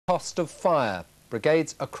cost of fire.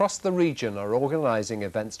 Brigades across the region are organising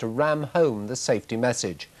events to ram home the safety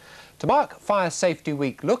message. To mark Fire Safety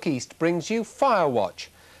Week, Look East brings you Firewatch.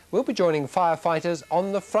 We'll be joining firefighters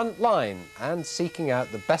on the front line and seeking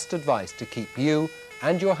out the best advice to keep you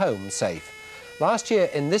and your home safe. Last year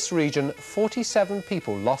in this region, 47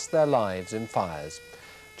 people lost their lives in fires.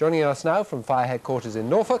 Joining us now from Fire Headquarters in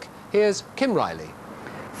Norfolk, here's Kim Riley.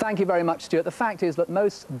 Thank you very much, Stuart. The fact is that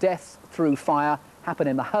most deaths through fire happen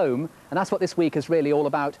in the home, and that's what this week is really all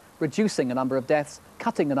about, reducing the number of deaths,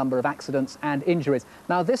 cutting the number of accidents and injuries.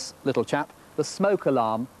 Now, this little chap, the smoke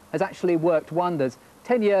alarm, has actually worked wonders.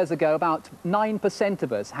 10 years ago, about 9%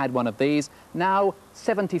 of us had one of these. Now,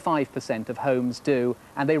 75% of homes do,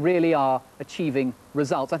 and they really are achieving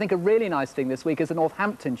results. I think a really nice thing this week is the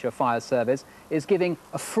Northamptonshire Fire Service is giving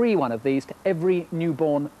a free one of these to every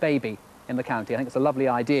newborn baby in the county. I think it's a lovely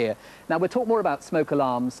idea. Now, we'll talk more about smoke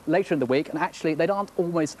alarms later in the week, and actually they aren't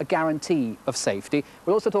always a guarantee of safety.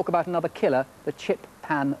 We'll also talk about another killer, the chip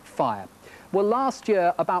pan fire. Well, last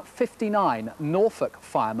year, about 59 Norfolk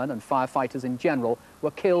firemen and firefighters in general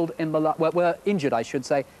were killed in were injured, I should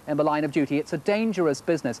say, in the line of duty. It's a dangerous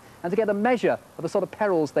business, and to get a measure of the sort of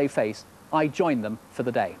perils they face, I joined them for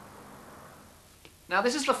the day. Now,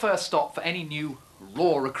 this is the first stop for any new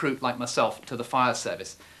raw recruit like myself to the fire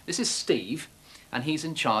service. This is Steve, and he's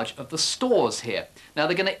in charge of the stores here. Now,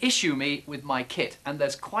 they're going to issue me with my kit, and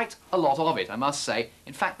there's quite a lot of it, I must say.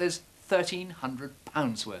 In fact, there's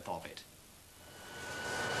 £1,300 worth of it.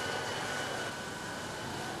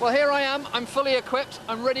 Well, here I am. I'm fully equipped.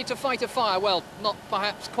 I'm ready to fight a fire. Well, not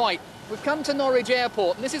perhaps quite. We've come to Norwich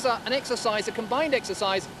Airport, and this is an exercise, a combined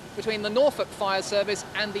exercise between the Norfolk Fire Service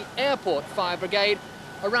and the Airport Fire Brigade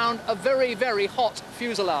around a very, very hot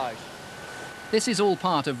fuselage. This is all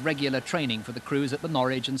part of regular training for the crews at the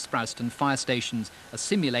Norwich and Sprowston fire stations, a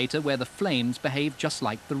simulator where the flames behave just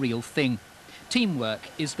like the real thing. Teamwork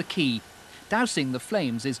is the key. Dousing the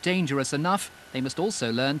flames is dangerous enough. They must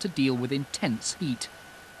also learn to deal with intense heat.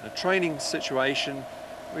 In a training situation,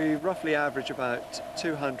 we roughly average about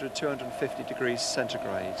 200, 250 degrees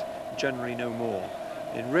centigrade, generally no more.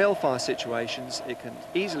 In real fire situations, it can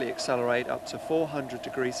easily accelerate up to 400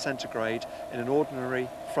 degrees centigrade in an ordinary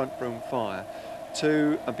front room fire,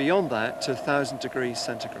 and beyond that to 1,000 degrees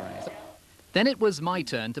centigrade. Then it was my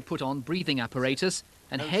turn to put on breathing apparatus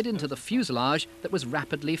and head into the fuselage that was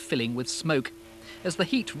rapidly filling with smoke. As the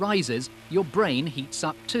heat rises, your brain heats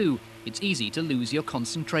up too. It's easy to lose your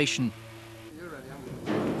concentration.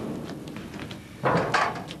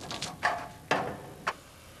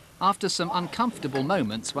 After some uncomfortable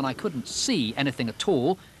moments when I couldn't see anything at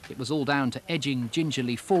all, it was all down to edging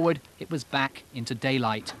gingerly forward, it was back into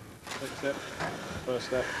daylight. Next step, first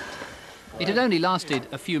step. It had only lasted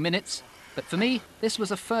a few minutes, but for me, this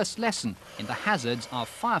was a first lesson in the hazards our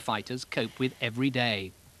firefighters cope with every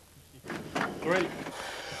day. Great.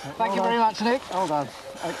 Thank you very much, Nick. Well done.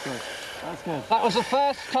 Excellent. That's good. That was the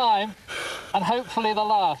first time, and hopefully the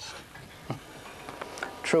last.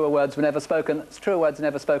 Truer words were never spoken. Truer words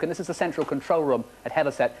never spoken. This is the central control room at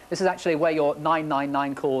Heatherset. This is actually where your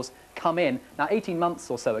 999 calls come in. Now, 18 months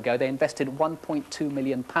or so ago, they invested £1.2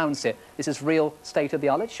 million here. This is real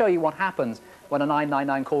state-of-the-art. Let's show you what happens when a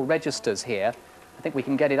 999 call registers here. I think we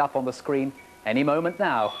can get it up on the screen any moment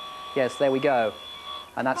now. Yes, there we go.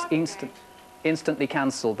 And that's instantly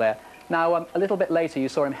cancelled there. Now, a little bit later, you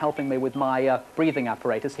saw him helping me with my breathing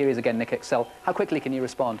apparatus. Here he is again, Nick Excel. How quickly can you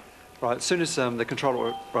respond? Right, as soon as the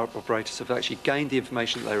control operators have actually gained the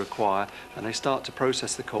information that they require and they start to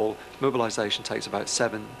process the call, mobilisation takes about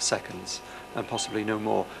 7 seconds and possibly no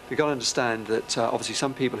more. You've got to understand that obviously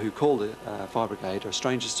some people who call the fire brigade are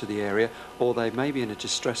strangers to the area, or they may be in a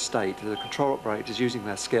distressed state. The control operators, using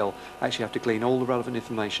their skill, actually have to glean all the relevant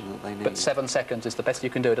information that they need. But 7 seconds is the best you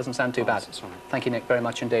can do. It doesn't sound too bad. That's right. Thank you, Nick, very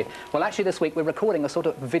much indeed. Well, actually, this week we're recording a sort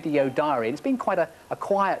of video diary. It's been quite a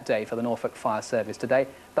quiet day for the Norfolk Fire Service today,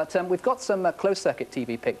 but we've got some closed-circuit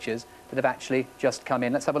TV pictures that have actually just come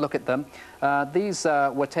in. Let's have a look at them. These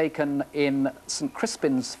were taken in St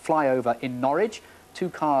Crispin's flyover in Norwich. 2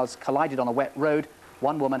 cars collided on a wet road.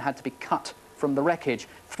 1 woman had to be cut from the wreckage.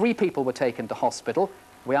 3 people were taken to hospital.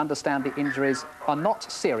 We understand the injuries are not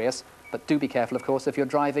serious, but do be careful, of course, if you're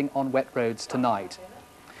driving on wet roads tonight.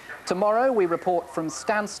 Tomorrow, we report from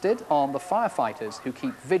Stansted on the firefighters who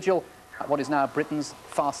keep vigil at what is now Britain's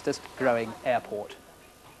fastest-growing airport.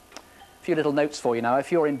 A few little notes for you now.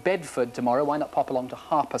 If you're in Bedford tomorrow, why not pop along to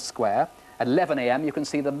Harper Square? At 11 a.m, you can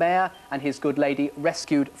see the mayor and his good lady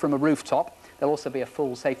rescued from a rooftop. There'll also be a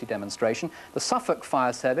full safety demonstration. The Suffolk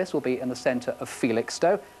Fire Service will be in the centre of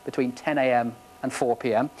Felixstowe between 10 a.m and 4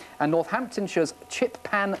 p.m. And Northamptonshire's chip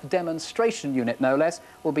pan demonstration unit, no less,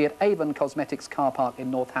 will be at Avon Cosmetics car park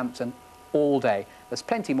in Northampton all day. There's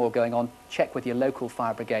plenty more going on. Check with your local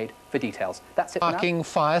fire brigade for details. That's it for now. Marking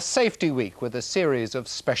Fire Safety Week with a series of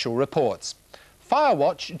special reports.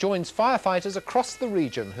 Firewatch joins firefighters across the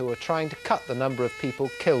region who are trying to cut the number of people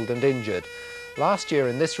killed and injured. Last year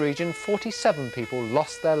in this region, 47 people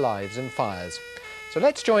lost their lives in fires. So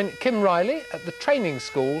let's join Kim Riley at the training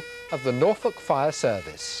school of the Norfolk Fire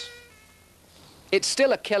Service. It's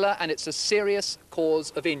still a killer and it's a serious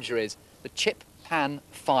cause of injuries, the chip pan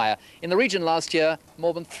fire. In the region last year,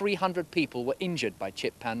 more than 300 people were injured by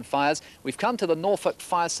chip pan fires. We've come to the Norfolk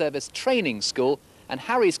Fire Service training school and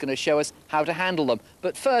Harry's going to show us how to handle them.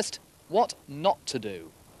 But first, what not to do.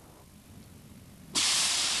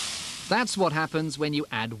 That's what happens when you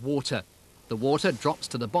add water. The water drops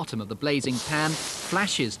to the bottom of the blazing pan,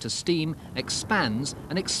 flashes to steam, expands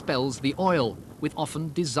and expels the oil, with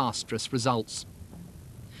often disastrous results.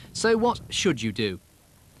 So what should you do?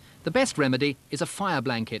 The best remedy is a fire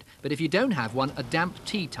blanket, but if you don't have one, a damp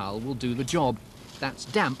tea towel will do the job. That's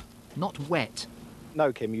damp, not wet.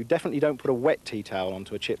 No, Kim, you definitely don't put a wet tea towel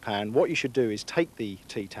onto a chip pan. What you should do is take the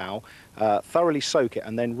tea towel, thoroughly soak it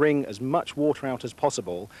and then wring as much water out as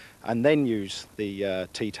possible and then use the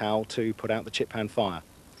tea towel to put out the chip pan fire.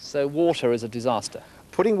 So water is a disaster?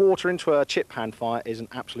 Putting water into a chip pan fire is an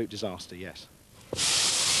absolute disaster, yes.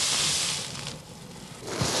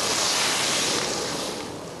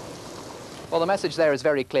 Well, the message there is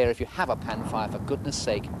very clear. If you have a pan fire, for goodness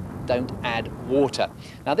sake, don't add water.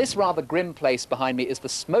 Now, this rather grim place behind me is the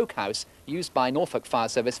smokehouse used by Norfolk Fire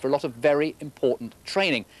Service for a lot of very important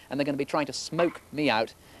training, and they're going to be trying to smoke me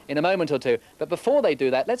out in a moment or two. But before they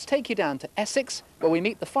do that, let's take you down to Essex, where we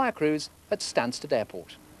meet the fire crews at Stansted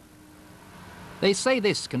Airport. They say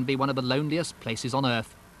this can be one of the loneliest places on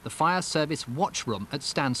earth, the Fire Service watch room at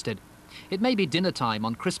Stansted. It may be dinner time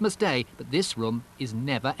on Christmas Day, but this room is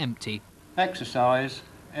never empty. Exercise,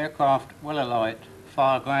 aircraft well alight,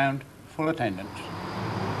 fire ground, full attendance.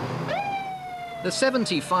 The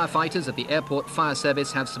 70 firefighters at the Airport Fire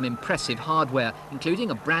Service have some impressive hardware,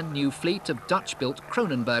 including a brand new fleet of Dutch-built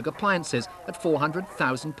Kronenberg appliances at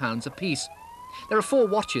 £400,000 apiece. There are 4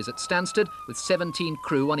 watches at Stansted, with 17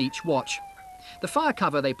 crew on each watch. The fire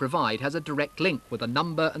cover they provide has a direct link with the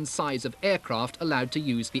number and size of aircraft allowed to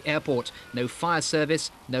use the airport. No fire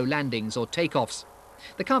service, no landings or takeoffs.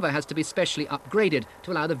 The cover has to be specially upgraded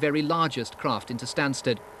to allow the very largest craft into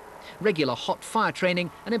Stansted. Regular hot fire training,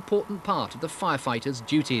 an important part of the firefighters'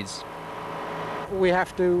 duties. We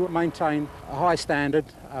have to maintain a high standard.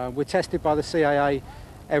 We're tested by the CAA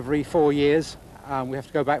every 4 years. We have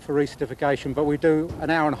to go back for recertification, but we do an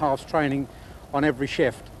hour and a half's training on every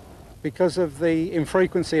shift. Because of the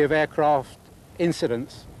infrequency of aircraft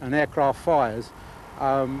incidents and aircraft fires,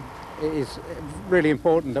 it is really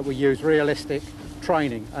important that we use realistic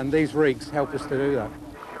training, and these rigs help us to do that.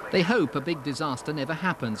 They hope a big disaster never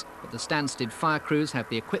happens, but the Stansted fire crews have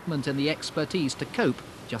the equipment and the expertise to cope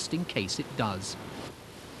just in case it does.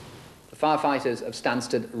 The firefighters of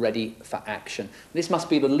Stansted ready for action. This must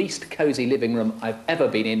be the least cosy living room I've ever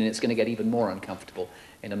been in, and it's going to get even more uncomfortable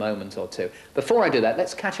in a moment or two. Before I do that,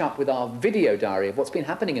 let's catch up with our video diary of what's been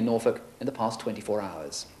happening in Norfolk in the past 24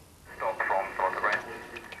 hours.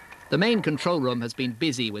 The main control room has been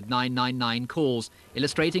busy with 999 calls,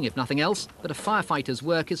 illustrating, if nothing else, that a firefighter's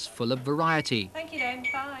work is full of variety. Thank you then,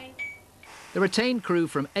 bye. The retained crew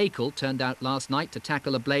from Acle turned out last night to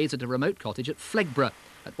tackle a blaze at a remote cottage at Flegborough.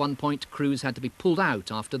 At one point, crews had to be pulled out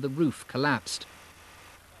after the roof collapsed.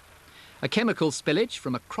 A chemical spillage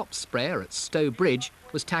from a crop sprayer at Stowe Bridge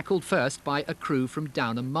was tackled first by a crew from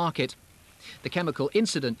Downham Market. The chemical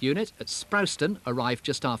incident unit at Sprouston arrived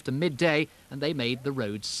just after midday, and they made the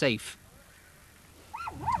roads safe.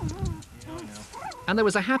 And there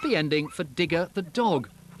was a happy ending for Digger the dog,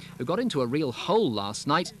 who got into a real hole last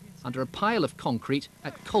night under a pile of concrete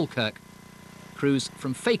at Colkirk. Crews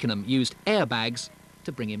from Fakenham used airbags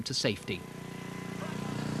to bring him to safety.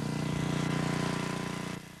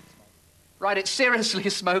 Right, it's seriously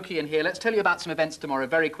smoky in here. Let's tell you about some events tomorrow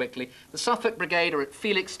very quickly. The Suffolk Brigade are at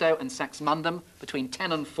Felixstowe and Saxmundham between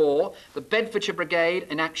 10 and 4. The Bedfordshire Brigade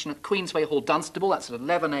in action at Queensway Hall, Dunstable. That's at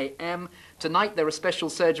 11 a.m. Tonight there are special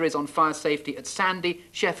surgeries on fire safety at Sandy,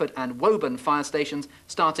 Shefford and Woburn fire stations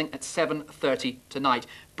starting at 7:30 tonight.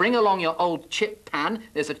 Bring along your old chip pan.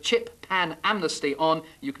 There's a chip pan amnesty on.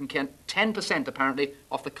 You can get 10% apparently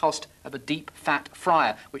off the cost of a deep fat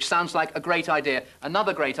fryer, which sounds like a great idea.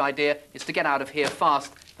 Another great idea is to get out of here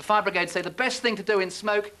fast. The fire brigade say the best thing to do in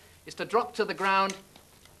smoke is to drop to the ground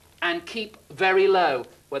and keep very low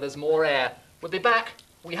where there's more air. We'll be back,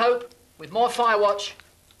 we hope, with more Firewatch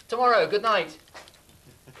tomorrow. Good night.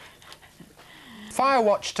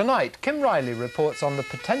 Firewatch tonight, Kim Riley reports on the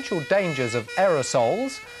potential dangers of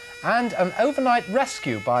aerosols and an overnight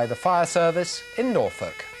rescue by the fire service in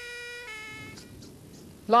Norfolk.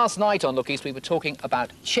 Last night on Look East we were talking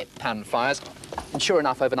about chip pan fires, and sure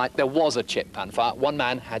enough overnight there was a chip pan fire. One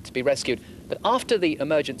man had to be rescued, but after the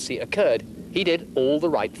emergency occurred he did all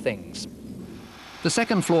the right things. The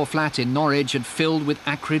second floor flat in Norwich had filled with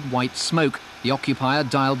acrid white smoke. The occupier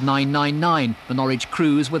dialed 999. The Norwich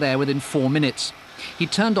crews were there within 4 minutes. He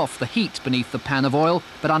turned off the heat beneath the pan of oil,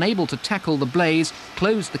 but unable to tackle the blaze,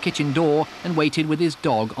 closed the kitchen door and waited with his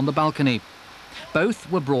dog on the balcony.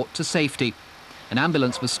 Both were brought to safety. An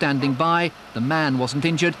ambulance was standing by. The man wasn't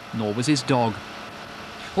injured, nor was his dog.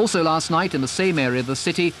 Also last night, in the same area of the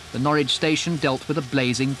city, the Norwich station dealt with a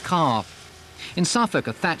blazing car. In Suffolk,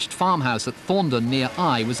 a thatched farmhouse at Thorndon near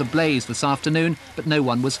Eye was ablaze this afternoon, but no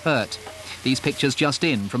one was hurt. These pictures just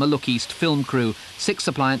in from a Look East film crew. 6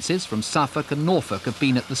 appliances from Suffolk and Norfolk have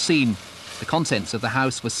been at the scene. The contents of the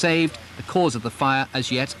house were saved, the cause of the fire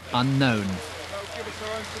as yet unknown.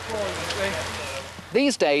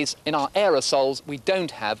 These days, in our aerosols, we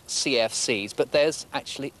don't have CFCs, but there's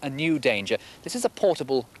actually a new danger. This is a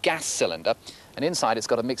portable gas cylinder, and inside it's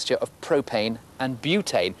got a mixture of propane and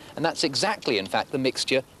butane, and that's exactly, in fact, the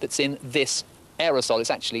mixture that's in this aerosol. It's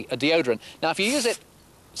actually a deodorant. Now, if you use it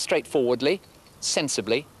straightforwardly,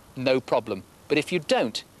 sensibly, no problem. But if you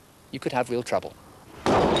don't, you could have real trouble.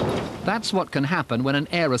 That's what can happen when an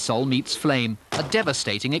aerosol meets flame, a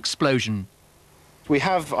devastating explosion. We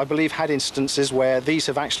have, I believe, had instances where these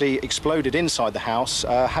have actually exploded inside the house,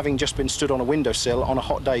 having just been stood on a windowsill on a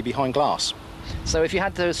hot day behind glass. So if you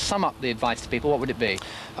had to sum up the advice to people, what would it be?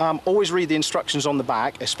 Always read the instructions on the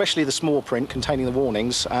back, especially the small print containing the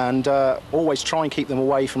warnings, and always try and keep them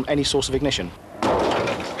away from any source of ignition.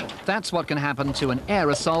 That's what can happen to an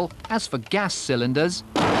aerosol. As for gas cylinders,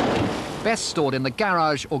 best stored in the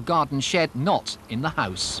garage or garden shed, not in the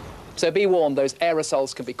house. So be warned, those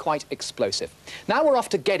aerosols can be quite explosive. Now we're off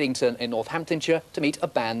to Geddington in Northamptonshire to meet a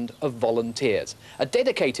band of volunteers, a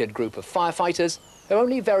dedicated group of firefighters who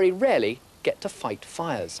only very rarely get to fight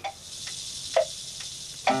fires.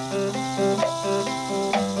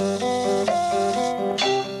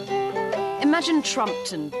 Imagine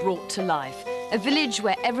Trumpton brought to life, a village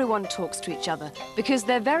where everyone talks to each other because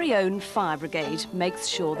their very own fire brigade makes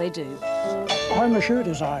sure they do. I'm a shoe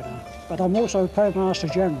designer, but I'm also Postmaster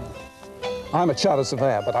General. I'm a chartered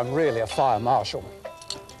surveyor, but I'm really a fire marshal.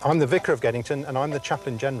 I'm the Vicar of Geddington and I'm the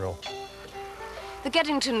Chaplain General. The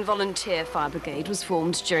Geddington Volunteer Fire Brigade was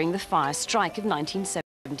formed during the fire strike of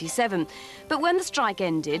 1977. But when the strike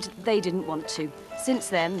ended, they didn't want to. Since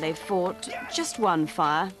then, they've fought just one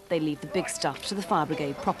fire. They leave the big stuff to the fire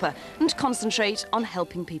brigade proper and concentrate on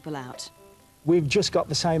helping people out. We've just got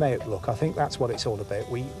the same outlook. I think that's what it's all about.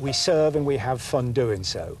 We serve and we have fun doing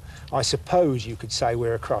so. I suppose you could say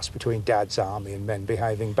we're a cross between Dad's Army and men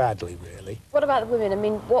behaving badly, really. What about the women? I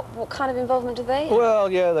mean, what kind of involvement do they have?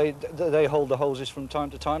 Well, yeah, they hold the hoses from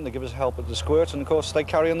time to time. They give us help at the squirt, and of course they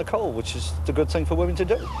carry on the coal, which is the good thing for women to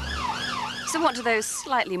do. So what do those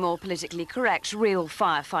slightly more politically correct real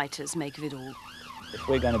firefighters make of it all? If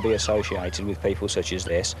we're going to be associated with people such as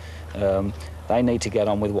this, they need to get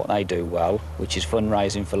on with what they do well, which is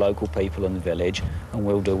fundraising for local people in the village, and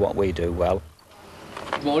we'll do what we do well.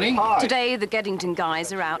 Good morning. Hi. Today, the Geddington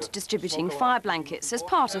guys are out distributing fire blankets as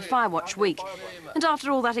part of Firewatch Week. And after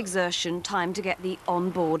all that exertion, time to get the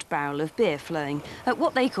on-board barrel of beer flowing at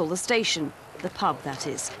what they call the station, the pub, that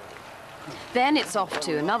is. Then it's off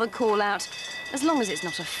to another call-out, as long as it's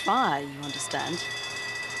not a fire, you understand.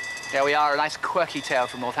 There we are, a nice quirky tale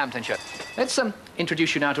from Northamptonshire. Let's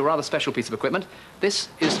introduce you now to a rather special piece of equipment. This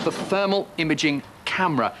is the thermal imaging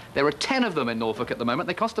camera. There are 10 of them in Norfolk at the moment.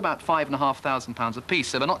 They cost about £5,500 a piece,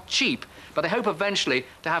 so they're not cheap, but they hope eventually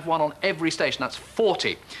to have one on every station. That's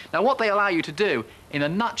 40. Now, what they allow you to do, in a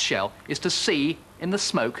nutshell, is to see in the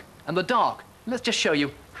smoke and the dark. Let's just show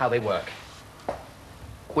you how they work.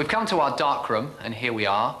 We've come to our dark room, and here we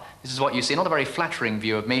are. This is what you see, not a very flattering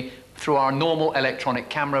view of me, through our normal electronic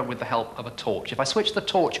camera with the help of a torch. If I switch the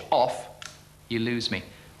torch off, you lose me.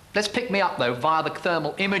 Let's pick me up, though, via the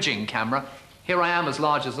thermal imaging camera. Here I am, as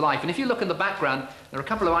large as life. And if you look in the background, there are a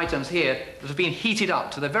couple of items here that have been heated up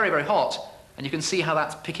till they're very, very hot, and you can see how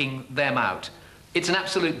that's picking them out. It's an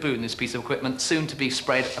absolute boon, this piece of equipment, soon to be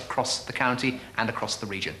spread across the county and across the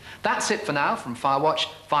region. That's it for now from Firewatch,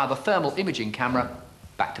 via the thermal imaging camera.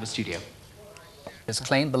 Back to the studio. has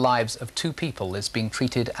claimed the lives of 2 people is being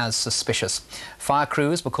treated as suspicious. Fire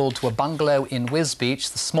crews were called to a bungalow in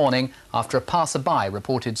Wisbech this morning after a passerby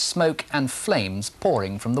reported smoke and flames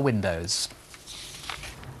pouring from the windows.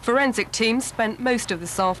 Forensic teams spent most of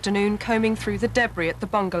this afternoon combing through the debris at the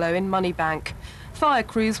bungalow in Moneybank. Fire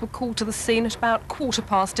crews were called to the scene at about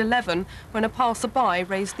 11:15 when a passerby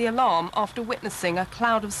raised the alarm after witnessing a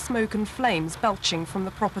cloud of smoke and flames belching from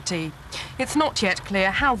the property. It's not yet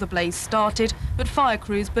clear how the blaze started, but fire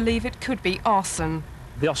crews believe it could be arson.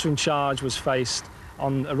 The officer in charge was faced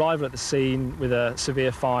on arrival at the scene with a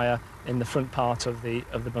severe fire in the front part of the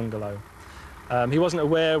bungalow. He wasn't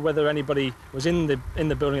aware whether anybody was in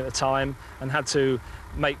the building at the time and had to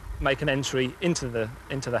make an entry into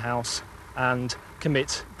the house and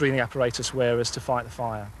commit breathing apparatus wearers to fight the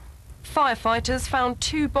fire. Firefighters found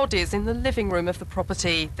 2 bodies in the living room of the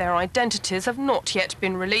property. Their identities have not yet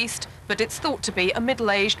been released, but it's thought to be a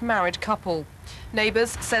middle-aged married couple.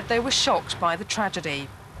 Neighbours said they were shocked by the tragedy.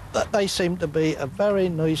 But they seem to be a very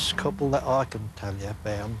nice couple that I can tell you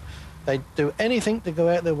about. They'd do anything to go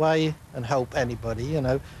out of their way and help anybody, you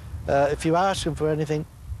know. If you ask them for anything,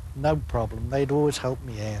 no problem. They'd always help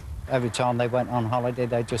me out. Every time they went on holiday,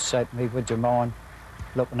 they just said to me, would you mind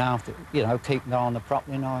looking after, you know, keeping an eye on the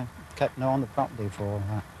property, and I kept an eye on the property for all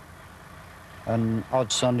that. And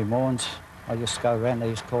odd Sunday mornings, I used to go around, they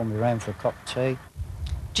used to call me around for a cup of tea.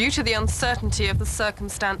 Due to the uncertainty of the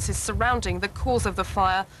circumstances surrounding the cause of the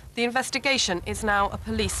fire, the investigation is now a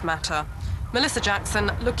police matter. Melissa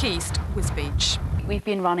Jackson, Look East, Wisbech. We've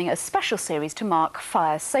been running a special series to mark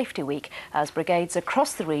Fire Safety Week as brigades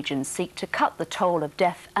across the region seek to cut the toll of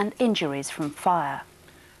death and injuries from fire.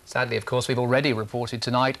 Sadly, of course, we've already reported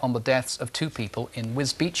tonight on the deaths of 2 people in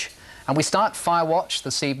Wisbech. And we start Firewatch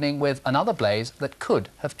this evening with another blaze that could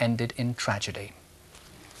have ended in tragedy.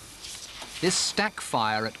 This stack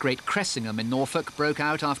fire at Great Cressingham in Norfolk broke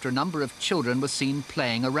out after a number of children were seen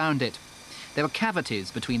playing around it. There were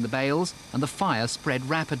cavities between the bales and the fire spread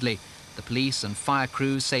rapidly. The police and fire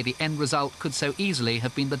crews say the end result could so easily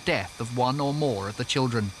have been the death of 1 or more of the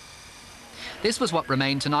children. This was what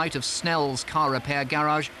remained tonight of Snell's car repair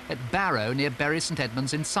garage at Barrow near Bury St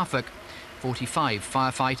Edmunds in Suffolk. 45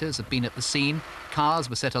 firefighters have been at the scene. Cars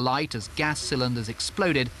were set alight as gas cylinders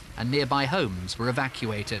exploded and nearby homes were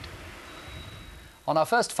evacuated. On our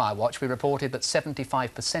first Firewatch, we reported that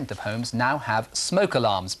 75% of homes now have smoke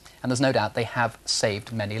alarms, and there's no doubt they have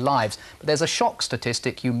saved many lives. But there's a shock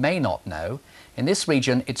statistic you may not know. In this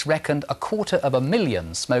region, it's reckoned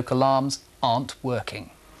 250,000 smoke alarms aren't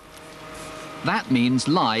working. That means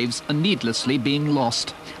lives are needlessly being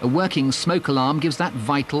lost. A working smoke alarm gives that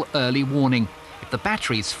vital early warning. If the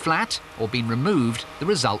battery's flat or been removed, the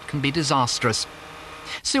result can be disastrous.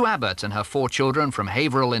 Sue Abbott and her 4 children from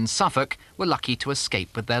Haverhill in Suffolk were lucky to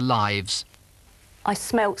escape with their lives. I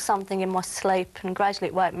smelt something in my sleep and gradually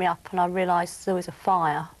it woke me up and I realised there was a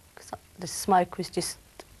fire because the smoke was just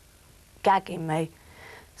gagging me.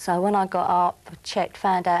 So when I got up, I checked,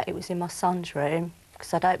 found out it was in my son's room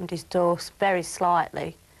because I'd opened his door very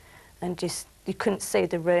slightly and just, you couldn't see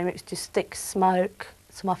the room, it was just thick smoke.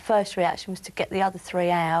 So my first reaction was to get the other 3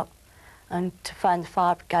 out and to phone the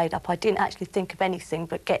fire brigade up. I didn't actually think of anything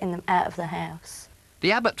but getting them out of the house.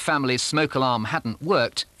 The Abbott family's smoke alarm hadn't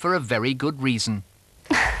worked for a very good reason.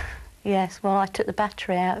 Yes, well, I took the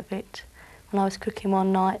battery out of it when I was cooking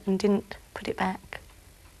one night and didn't put it back.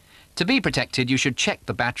 To be protected, you should check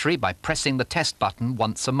the battery by pressing the test button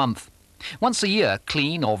once a month. Once a year,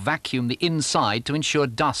 clean or vacuum the inside to ensure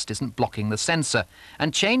dust isn't blocking the sensor,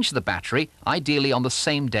 and change the battery, ideally on the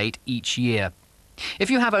same date each year.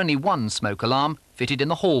 If you have only 1 smoke alarm, fit it in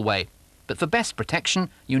the hallway. But for best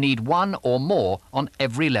protection, you need 1 or more on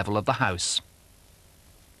every level of the house.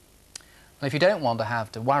 Well, if you don't want to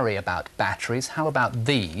have to worry about batteries, how about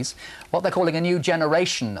these? What they're calling a new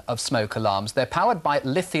generation of smoke alarms. They're powered by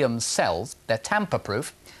lithium cells, they're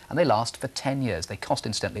tamper-proof, and they last for 10 years. They cost,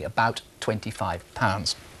 incidentally, about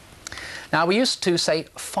 £25. Now, we used to say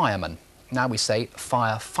fireman. Now we say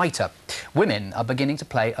firefighter. Women are beginning to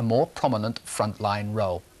play a more prominent frontline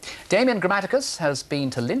role. Damien Grammaticus has been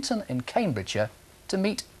to Linton in Cambridgeshire to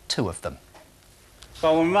meet 2 of them.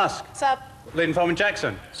 Firewoman Musk. Sub. Leading Fireman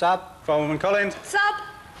Jackson. Sub. Firewoman Collins. Sub.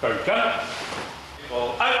 Lieutenant.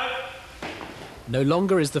 Well, out. No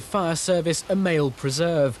longer is the fire service a male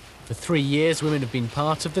preserve. For 3 years, women have been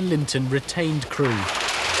part of the Linton retained crew.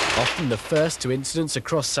 Often the first to incidents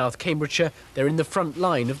across South Cambridgeshire, they're in the front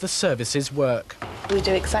line of the service's work. We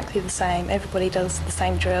do exactly the same. Everybody does the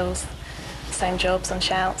same drills, the same jobs and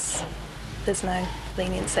shouts. There's no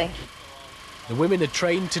leniency. The women are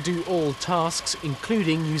trained to do all tasks,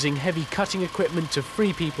 including using heavy cutting equipment to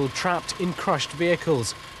free people trapped in crushed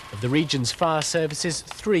vehicles. Of the region's fire services,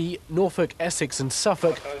 3, Norfolk, Essex and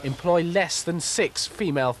Suffolk, employ less than 6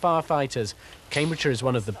 female firefighters. Cambridgeshire is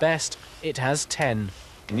one of the best. It has 10.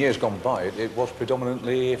 In years gone by, it was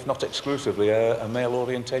predominantly, if not exclusively, a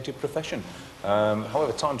male-orientated profession.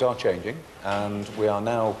 However, times are changing, and we are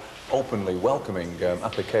now openly welcoming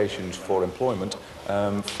applications for employment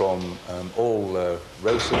from all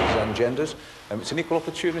races and genders. It's an equal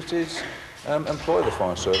opportunities employer, the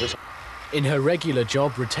fire service. In her regular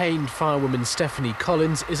job, retained firewoman Stephanie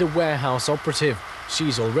Collins is a warehouse operative.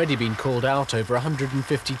 She's already been called out over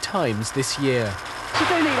 150 times this year. You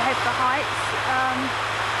do need a head for heights.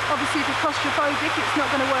 Obviously, if you're claustrophobic, it's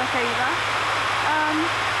not going to work either.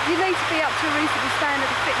 You need to be up to a reasonable standard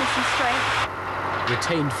of fitness and strength.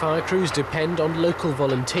 Retained fire crews depend on local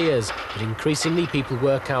volunteers, but increasingly people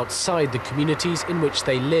work outside the communities in which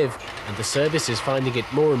they live, and the service is finding it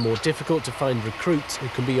more and more difficult to find recruits who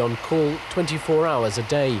can be on call 24 hours a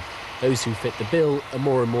day. Those who fit the bill are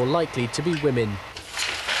more and more likely to be women.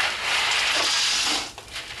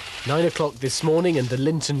 9 o'clock this morning and the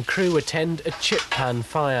Linton crew attend a chip pan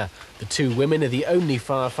fire. The 2 women are the only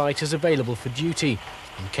firefighters available for duty.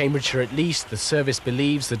 In Cambridgeshire at least, the service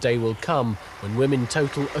believes the day will come when women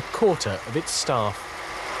total a quarter of its staff.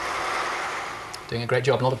 Doing a great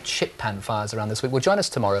job. A lot of chip pan fires around this week. Will join us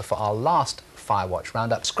tomorrow for our last Firewatch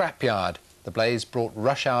roundup. Scrapyard. The blaze brought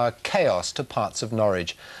rush hour chaos to parts of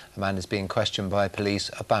Norwich. A man is being questioned by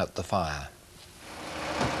police about the fire.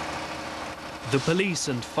 The police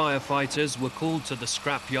and firefighters were called to the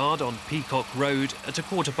scrapyard on Peacock Road at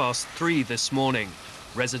 3:15 this morning.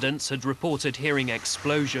 Residents had reported hearing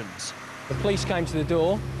explosions. The police came to the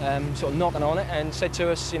door, sort of knocking on it, and said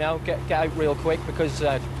to us, you know, get out real quick because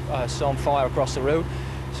it's on fire across the road.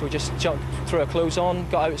 So we just jumped, threw our clothes on,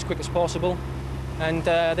 got out as quick as possible, and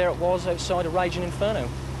there it was outside a raging inferno.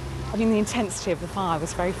 I mean, the intensity of the fire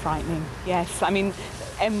was very frightening, yes. I mean,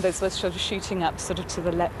 embers were sort of shooting up sort of to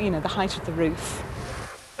the, the height of the roof.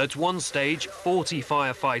 At one stage, 40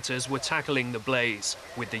 firefighters were tackling the blaze.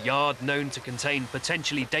 With the yard known to contain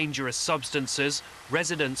potentially dangerous substances,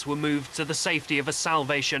 residents were moved to the safety of a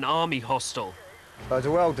Salvation Army hostel. There was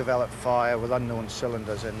a well-developed fire with unknown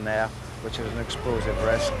cylinders in there, which is an explosive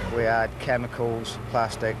risk. We had chemicals,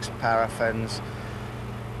 plastics, paraffins.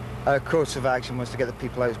 Our course of action was to get the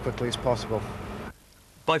people out as quickly as possible.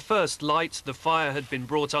 By first light, the fire had been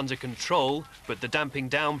brought under control, but the damping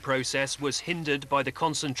down process was hindered by the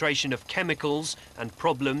concentration of chemicals and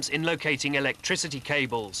problems in locating electricity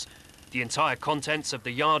cables. The entire contents of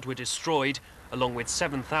the yard were destroyed, along with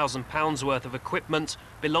 £7,000 worth of equipment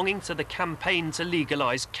belonging to the campaign to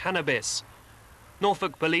legalise cannabis.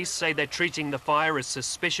 Norfolk police say they're treating the fire as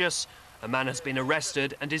suspicious. A man has been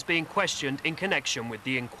arrested and is being questioned in connection with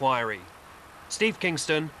the inquiry. Steve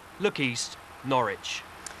Kingston, Look East, Norwich.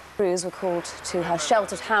 Crews were called to her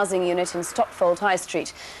sheltered housing unit in Stockfold High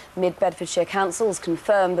Street. Mid-Bedfordshire councils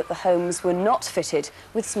confirmed that the homes were not fitted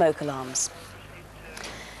with smoke alarms.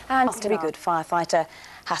 And every good firefighter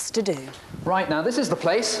has to do. Right, now this is the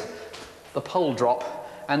place, the pole drop,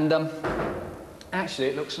 and actually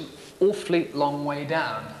it looks an awfully long way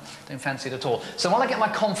down. Don't fancy it at all. So while I get my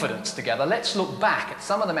confidence together, let's look back at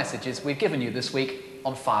some of the messages we've given you this week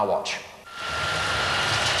on Firewatch.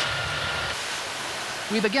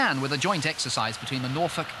 We began with a joint exercise between the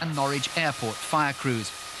Norfolk and Norwich airport fire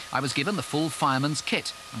crews. I was given the full fireman's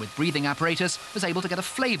kit and with breathing apparatus was able to get a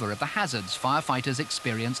flavour of the hazards firefighters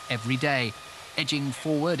experience every day, edging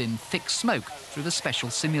forward in thick smoke through the special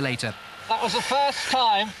simulator. That was the first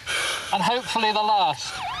time and hopefully the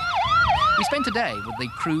last. We spent a day with the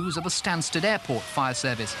crews of the Stansted Airport Fire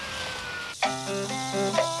Service.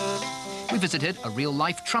 We visited a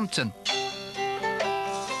real-life Trumpton.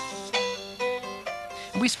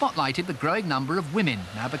 We spotlighted the growing number of women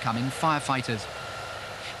now becoming firefighters.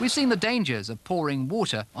 We've seen the dangers of pouring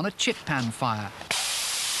water on a chip pan fire.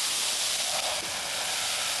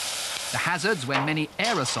 The hazards when many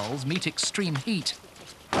aerosols meet extreme heat.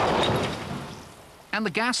 And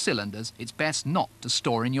the gas cylinders it's best not to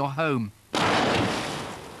store in your home.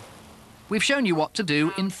 We've shown you what to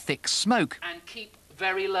do in thick smoke. And keep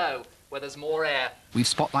very low where there's more air. We've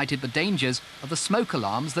spotlighted the dangers of the smoke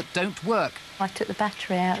alarms that don't work. I took the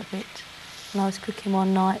battery out of it and I was cooking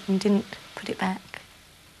one night and didn't put it back.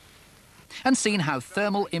 And seen how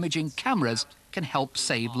thermal imaging cameras can help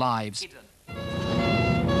save lives.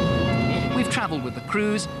 We've travelled with the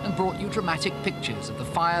crews and brought you dramatic pictures of the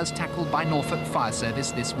fires tackled by Norfolk Fire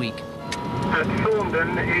Service this week. At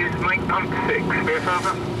Thorndon is mate pump 6, bear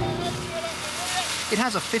further. It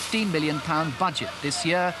has a £15 million budget this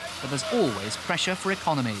year, but there's always pressure for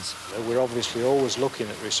economies. We're obviously always looking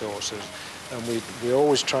at resources, and we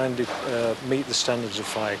always try and meet the standards of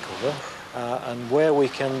fire cover. And where we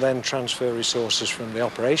can then transfer resources from the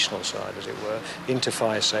operational side, as it were, into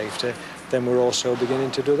fire safety, then we're also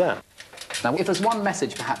beginning to do that. Now, if there's one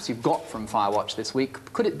message perhaps you've got from Firewatch this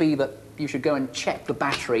week, could it be that you should go and check the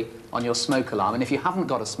battery on your smoke alarm? And if you haven't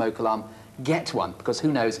got a smoke alarm, get one, because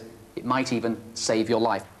who knows, it might even save your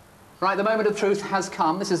life. Right, the moment of truth has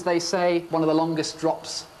come. This is, they say, one of the longest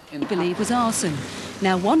drops in... I believe was arson.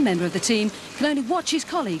 Now one member of the team can only watch his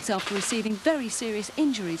colleagues after receiving very serious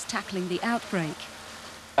injuries tackling the outbreak.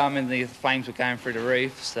 The flames were going through the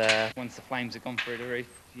roofs. Once the flames had gone through the roof,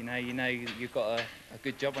 you know you've got a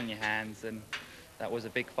good job on your hands, and that was a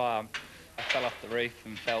big fire. I fell off the roof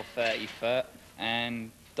and fell 30 foot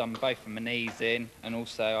and done both of my knees in, and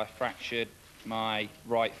also I fractured my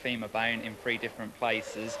right femur bone in 3 different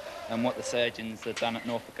places. And what the surgeons have done at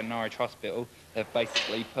Norfolk and Norwich Hospital, they've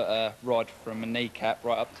basically put a rod from my kneecap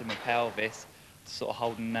right up to my pelvis, sort of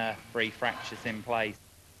holding 3 fractures in place.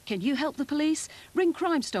 Can you help the police? Ring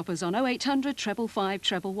Crime Stoppers on 0800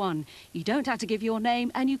 555 111. You don't have to give your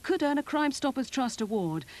name, and you could earn a Crime Stoppers Trust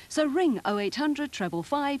award. So ring 0800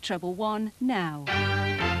 555 111 now.